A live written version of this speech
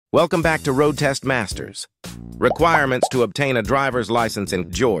Welcome back to Road Test Masters. Requirements to obtain a driver's license in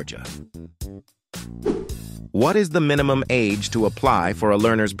Georgia. What is the minimum age to apply for a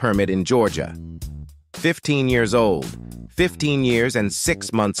learner's permit in Georgia? 15 years old, 15 years and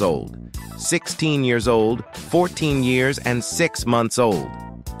 6 months old, 16 years old, 14 years and 6 months old.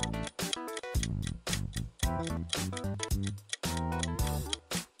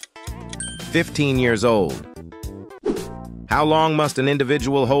 "15 years old. How long must an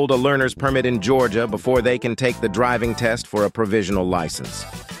individual hold a learner's permit in Georgia before they can take the driving test for a provisional license?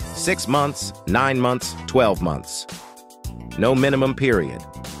 6 months, 9 months, 12 months. No minimum period.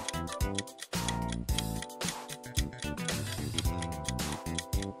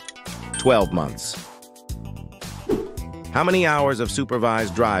 "12 months. How many hours of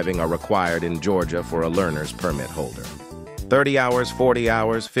supervised driving are required in Georgia for a learner's permit holder? 30 hours, 40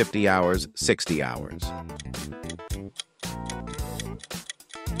 hours, 50 hours, 60 hours.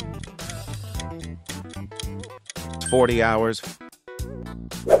 "40 hours.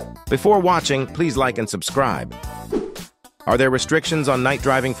 Before watching, please like and subscribe. Are there restrictions on night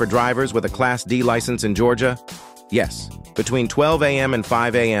driving for drivers with a Class D license in Georgia? Yes. Between 12 a.m. and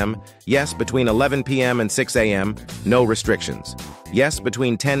 5 a.m. Yes. Between 11 p.m. and 6 a.m. No restrictions. Yes.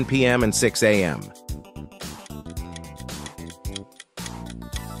 Between 10 p.m. and 6 a.m.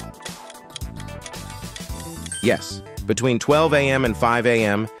 Yes. Between 12 a.m. and 5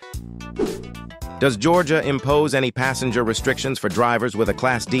 a.m. Does Georgia impose any passenger restrictions for drivers with a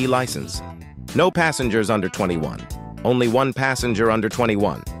Class D license? No passengers under 21. Only one passenger under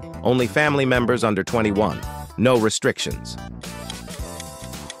 21. Only family members under 21. No restrictions.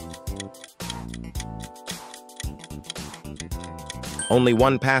 Only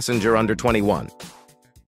one passenger under 21.